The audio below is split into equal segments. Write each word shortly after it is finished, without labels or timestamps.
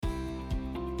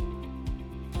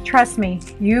Trust me,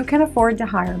 you can afford to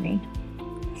hire me.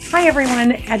 Hi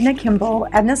everyone, Edna Kimball,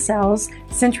 Edna Sells,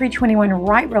 Century 21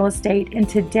 Right Real Estate, and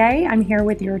today I'm here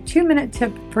with your 2-minute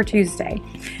tip for Tuesday.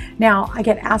 Now, I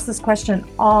get asked this question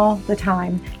all the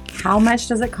time. How much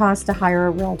does it cost to hire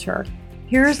a realtor?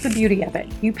 Here's the beauty of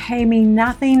it. You pay me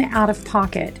nothing out of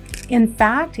pocket. In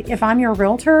fact, if I'm your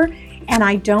realtor and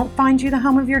I don't find you the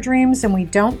home of your dreams and we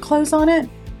don't close on it,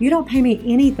 you don't pay me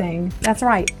anything. That's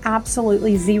right,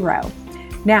 absolutely zero.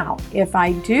 Now, if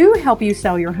I do help you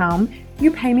sell your home, you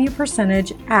pay me a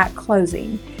percentage at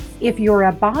closing. If you're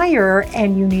a buyer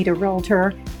and you need a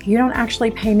realtor, you don't actually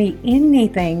pay me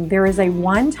anything. There is a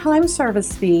one-time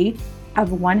service fee of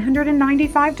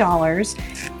 $195,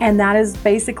 and that is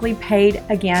basically paid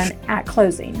again at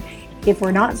closing. If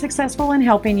we're not successful in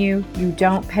helping you, you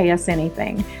don't pay us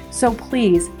anything. So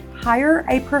please hire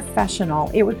a professional.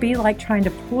 It would be like trying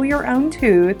to pull your own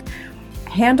tooth,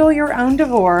 handle your own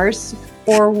divorce,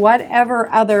 or whatever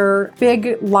other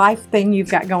big life thing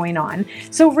you've got going on.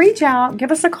 So reach out,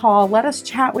 give us a call, let us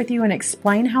chat with you and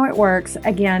explain how it works.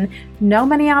 Again, no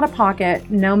money out of pocket,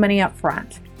 no money up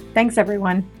front. Thanks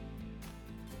everyone.